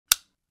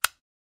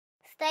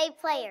Stay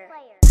player.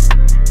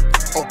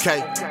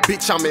 Okay,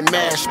 bitch, I'm in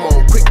mash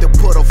mode. Quick to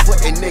put a foot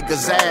in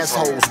niggas'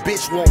 assholes.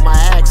 Bitch want my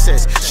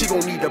access, she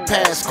gon' need a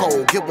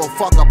passcode. Give a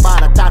fuck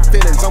about her thought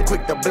feelings, I'm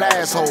quick to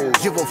blast holes.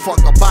 Give a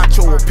fuck about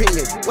your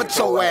opinion, what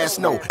your ass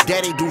know?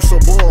 Daddy Duce a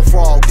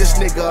bullfrog, this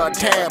nigga a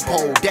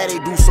tadpole. Daddy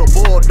Duce a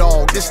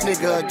bulldog, this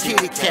nigga a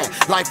kitty cat.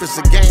 Life is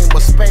a game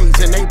of spades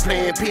and they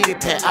playing pity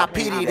pat. I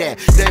pity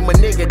that, name a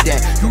nigga that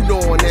you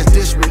knowin' that's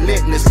this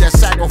relentless, that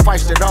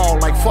sacrificed it all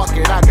like fuck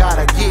it, I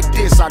gotta get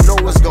this. I know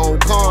it's gon'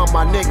 come,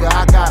 my nigga,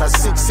 I got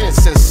a 6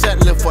 cents and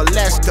settling for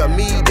less. To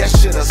me, that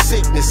shit a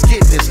sickness.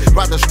 Get this,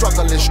 rather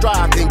struggle and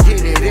strive than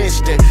get it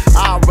instant.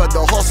 I'd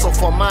rather hustle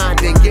for mine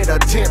than get a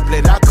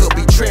template. I could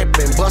be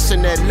tripping,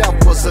 busting that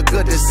left was a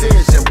good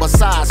decision.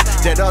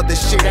 Besides, that other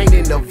shit ain't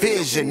in the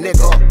vision,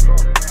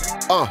 nigga.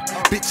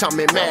 Bitch, I'm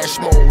in mash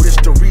mode. It's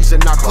the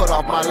reason I cut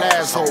off my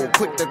last hole.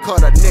 Quick to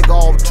cut a nigga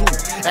off too.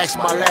 Ask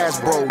my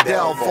last bro,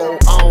 therefore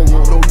I don't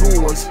want no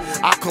new ones.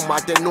 I come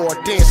out the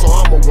north end, so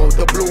I'ma want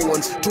the blue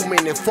ones. Too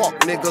many fuck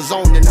niggas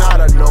on and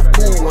not enough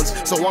cool ones.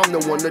 So I'm the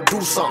one to do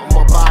something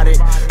about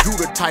it. You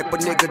the type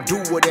of nigga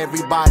do what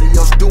everybody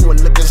else doing,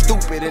 looking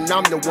stupid, and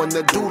I'm the one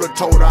to do the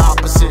total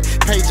opposite.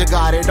 Pager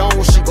got it on,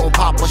 she gon'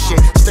 pop her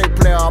shit. Stay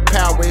player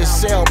power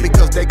itself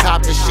because they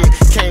cop the shit.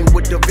 Came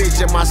with the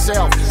vision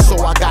myself, so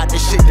I got the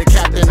shit. The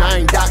captain, I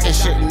ain't docking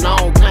shit, and I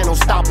don't plan on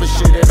stopping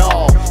shit at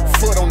all.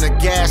 Foot on the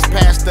gas,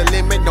 past the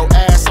limit, no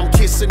ass I'm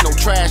kissing, no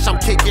trash I'm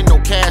kicking, no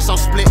cash I'm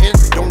splitting.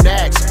 Don't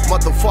ask,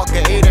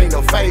 motherfucker, it ain't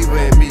a favor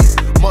in me.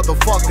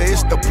 Motherfucker,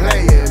 it's the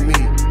player in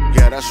me.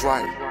 Yeah, that's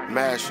right,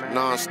 mash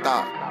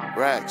non-stop.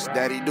 Racks,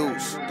 Daddy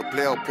Duce, the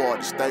player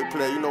party, stay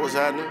player, you know what's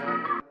happening?